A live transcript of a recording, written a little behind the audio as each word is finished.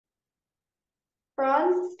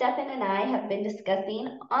Franz, Stefan, and I have been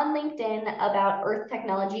discussing on LinkedIn about Earth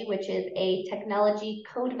Technology, which is a technology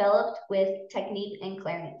co-developed with Technip and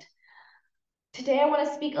Clariant. Today, I want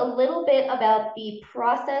to speak a little bit about the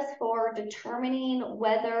process for determining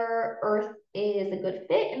whether Earth is a good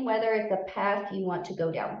fit and whether it's a path you want to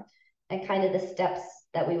go down, and kind of the steps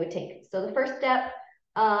that we would take. So the first step,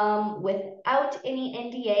 without any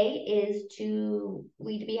NDA, is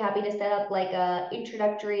we'd be happy to set up like a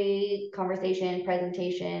introductory conversation,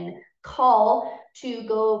 presentation, call to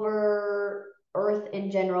go over Earth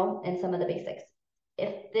in general and some of the basics.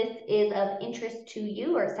 If this is of interest to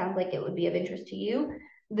you, or it sounds like it would be of interest to you,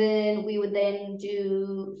 then we would then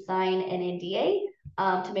sign an NDA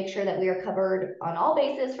to make sure that we are covered on all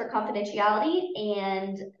bases for confidentiality,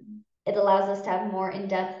 and it allows us to have more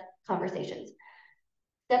in-depth conversations.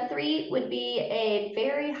 Step 3 would be a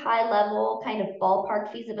very high level kind of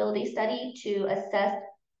ballpark feasibility study to assess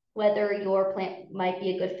whether your plant might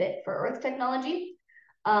be a good fit for Earth technology.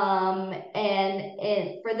 And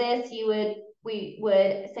for this, we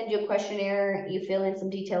would send you a questionnaire, you fill in some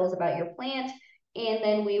details about your plant, and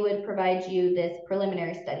then we would provide you this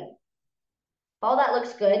preliminary study. All that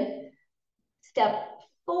looks good. Step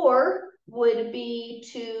 4 would be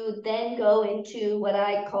to then go into what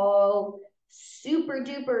I call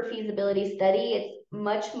super-duper feasibility study. It's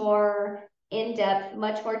much more in-depth,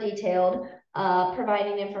 much more detailed,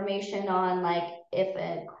 providing information on like if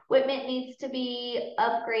equipment needs to be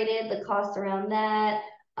upgraded, the costs around that,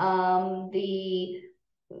 the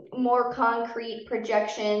more concrete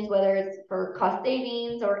projections, whether it's for cost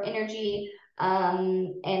savings or energy,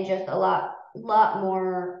 and just a lot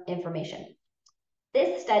more information.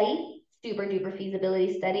 This study, super duper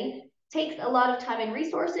feasibility study, takes a lot of time and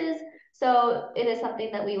resources, so it is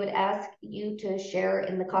something that we would ask you to share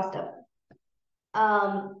in the cost of.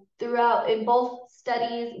 Throughout in both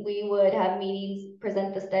studies, we would have meetings,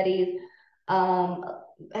 present the studies,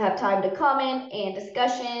 have time to comment and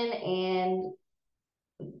discussion and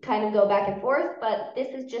kind of go back and forth, but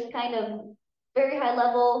this is just kind of very high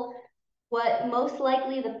level what most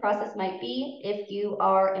likely the process might be if you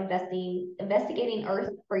are investigating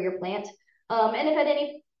Earth for your plant. And if at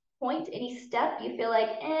any point, any step, you feel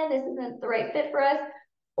like, this isn't the right fit for us,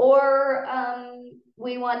 or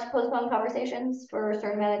we want to postpone conversations for a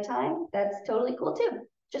certain amount of time, that's totally cool too.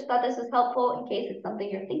 Just thought this was helpful in case it's something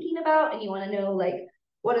you're thinking about and you want to know, like,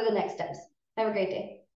 what are the next steps. Have a great day.